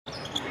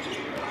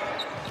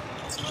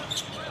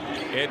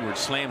Edwards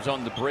slams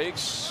on the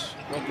brakes.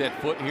 Broke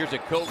that foot. Here's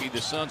Okogie. The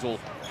Suns will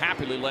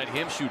happily let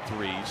him shoot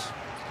threes.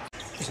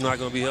 He's not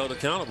going to be held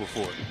accountable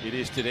for it. It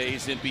is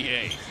today's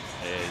NBA.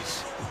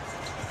 As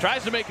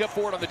tries to make up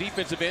for it on the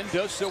defensive end,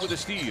 does so with a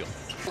steal.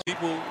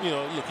 People,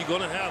 look, you're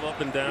going to have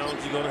up and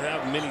downs. You're going to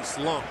have many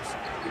slumps.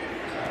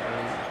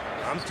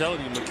 I'm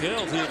telling you,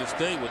 Mikal's here to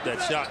stay with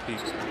that shot,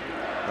 people.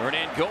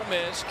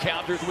 Hernangomez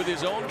counters with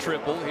his own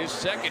triple, his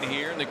second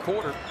here in the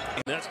quarter.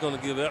 That's going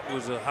to give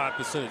Edwards a high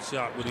percentage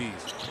shot with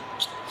ease.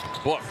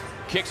 Book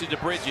kicks it to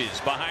Bridges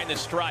behind the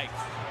strike.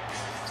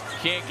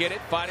 Can't get it,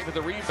 fighting for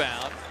the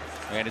rebound.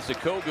 And it's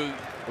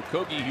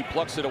Okogie who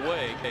plucks it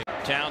away.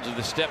 Towns with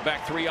the step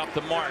back three off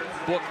the mark.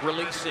 Book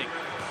releasing.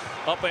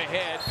 Up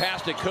ahead,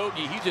 past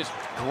Okogie. He just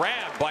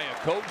grabbed by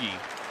Okogie.